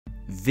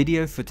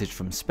video footage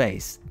from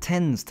space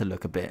tends to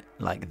look a bit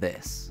like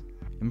this.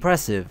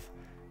 Impressive,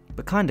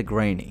 but kinda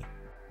grainy.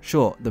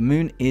 Sure, the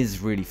moon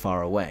is really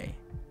far away,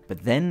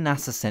 but then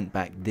NASA sent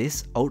back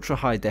this ultra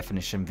high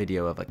definition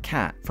video of a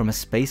cat from a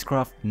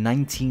spacecraft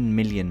 19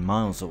 million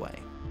miles away,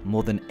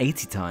 more than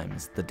 80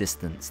 times the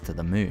distance to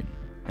the moon.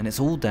 And it's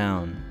all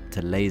down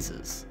to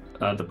lasers.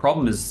 The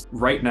problem is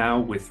right now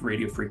with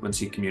radio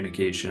frequency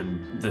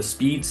communication, the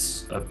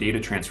speeds of data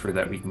transfer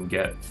that we can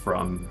get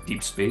from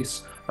deep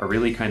space are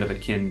really kind of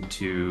akin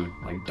to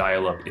like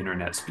dial-up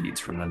internet speeds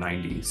from the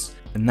 90s.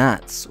 And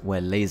that's where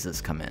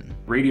lasers come in.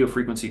 Radio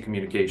frequency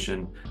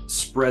communication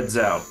spreads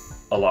out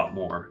a lot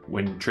more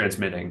when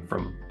transmitting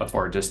from a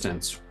far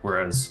distance,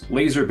 whereas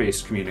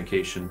laser-based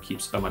communication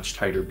keeps a much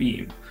tighter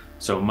beam.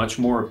 So much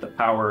more of the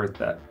power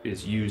that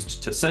is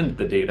used to send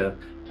the data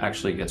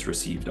actually gets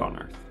received on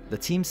Earth. The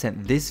team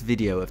sent this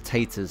video of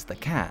Taters the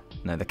cat,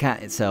 no, the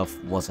cat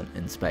itself wasn't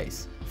in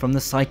space, from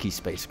the Psyche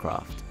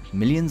spacecraft,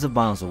 millions of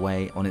miles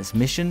away on its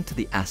mission to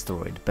the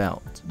asteroid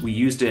belt. We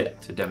used it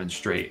to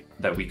demonstrate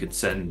that we could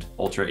send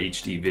Ultra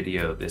HD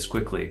video this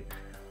quickly,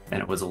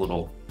 and it was a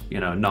little,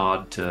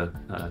 nod to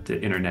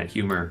internet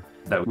humor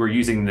that we're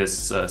using this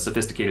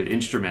sophisticated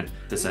instrument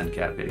to send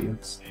cat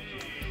videos.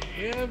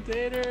 Yeah,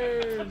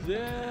 Taters,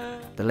 yeah!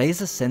 The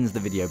laser sends the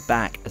video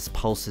back as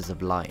pulses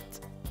of light,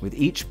 with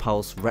each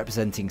pulse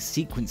representing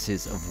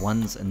sequences of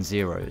ones and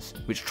zeros,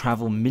 which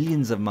travel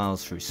millions of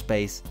miles through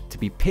space to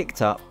be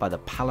picked up by the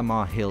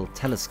Palomar Hill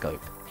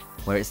telescope,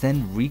 where it's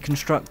then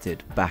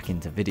reconstructed back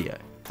into video.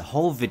 The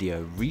whole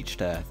video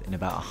reached Earth in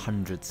about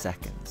 100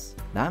 seconds.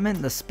 That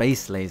meant the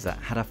space laser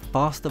had a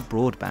faster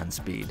broadband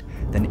speed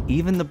than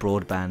even the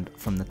broadband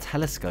from the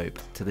telescope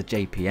to the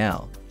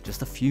JPL,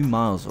 just a few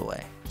miles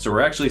away. So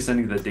we're actually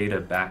sending the data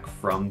back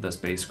from the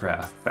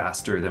spacecraft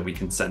faster than we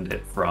can send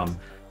it from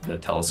the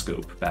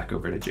telescope back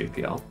over to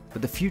JPL.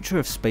 But the future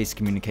of space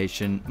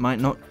communication might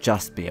not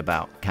just be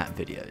about cat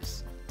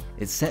videos.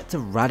 It's set to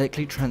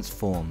radically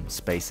transform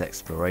space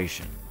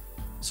exploration.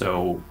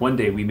 So one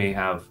day we may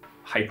have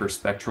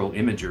hyperspectral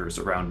imagers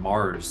around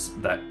Mars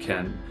that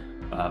can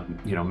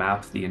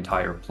map the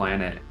entire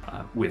planet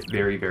with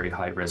very, very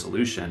high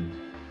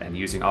resolution. And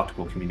using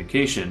optical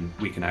communication,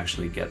 we can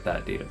actually get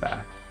that data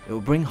back. It will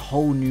bring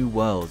whole new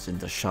worlds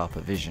into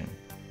sharper vision.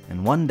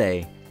 And one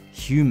day,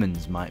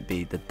 humans might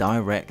be the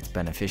direct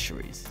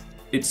beneficiaries.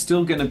 It's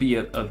still going to be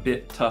a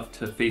bit tough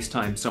to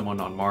FaceTime someone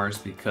on Mars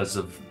because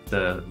of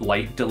the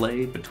light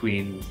delay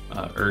between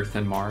Earth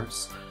and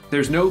Mars.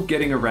 There's no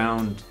getting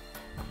around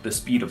the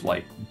speed of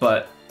light,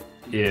 but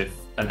if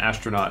an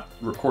astronaut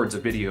records a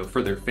video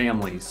for their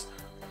families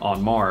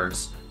on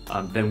Mars,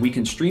 then we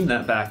can stream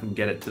that back and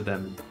get it to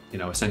them,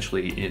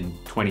 essentially in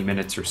 20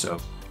 minutes or so.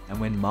 And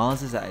when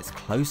Mars is at its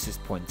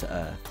closest point to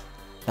Earth,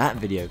 that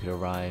video could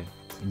arrive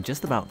in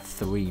just about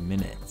 3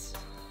 minutes.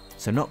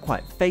 So not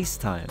quite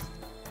FaceTime,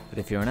 but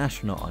if you're an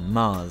astronaut on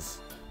Mars,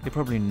 you're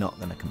probably not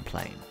going to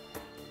complain.